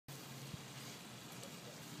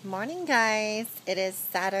Morning, guys. It is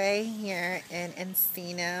Saturday here in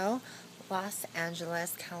Encino, Los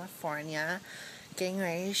Angeles, California. Getting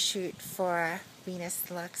ready to shoot for Venus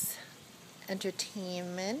Lux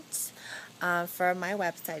Entertainment for my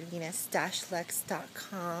website,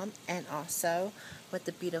 venus-lux.com, and also with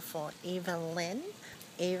the beautiful Eva Lin,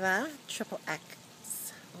 Eva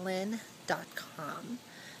Lin.com.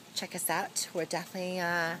 Check us out. We're definitely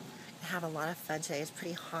have a lot of fun today. It's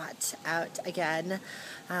pretty hot out again.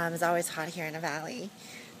 It's always hot here in the valley.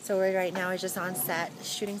 So right now we're just on set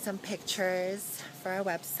shooting some pictures for our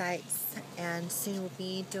websites, and soon we'll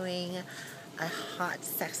be doing a hot,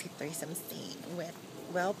 sexy threesome scene with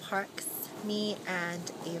Will Parks, me,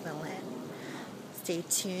 and Eva Lin. Stay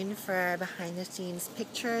tuned for behind the scenes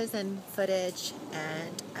pictures and footage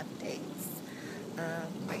and updates.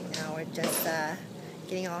 Right now we're just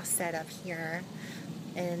getting all set up here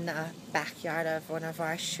in the backyard of one of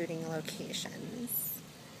our shooting locations.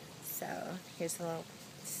 So here's a little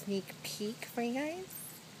sneak peek for you guys.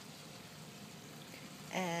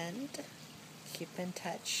 And keep in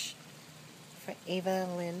touch for Eva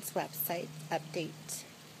Lin's website update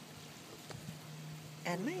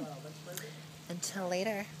and mine. Until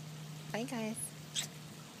later. Bye, guys.